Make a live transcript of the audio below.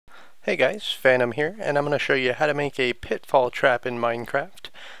Hey guys, Phantom here, and I'm going to show you how to make a pitfall trap in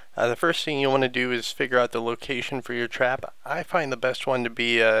Minecraft. The first thing you want to do is figure out the location for your trap. I find the best one to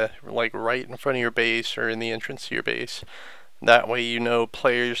be like right in front of your base or in the entrance to your base. That way you know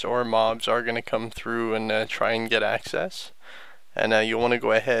players or mobs are going to come through and try and get access. And you'll want to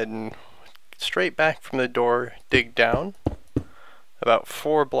go ahead and straight back from the door, dig down. About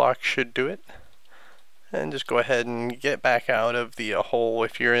 4 blocks should do it. And just go ahead and get back out of the hole.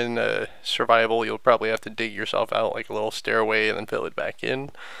 If you're in survival, you'll probably have to dig yourself out like a little stairway and then fill it back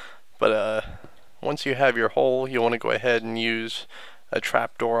in. But once you have your hole, you want to go ahead and use a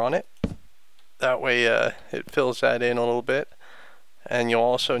trapdoor on it. That way it fills that in a little bit. And you'll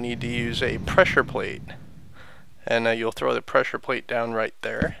also need to use a pressure plate. And you'll throw the pressure plate down right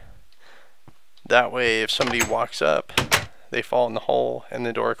there. That way if somebody walks up, they fall in the hole and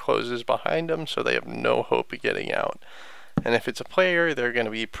the door closes behind them, so they have no hope of getting out. And if it's a player, they're going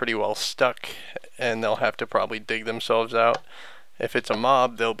to be pretty well stuck and they'll have to probably dig themselves out. If it's a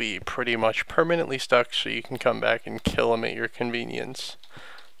mob, they'll be pretty much permanently stuck, so you can come back and kill them at your convenience.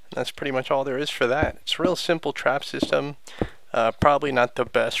 And that's pretty much all there is for that. It's a real simple trap system. Probably not the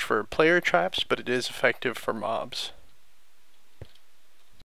best for player traps, but it is effective for mobs.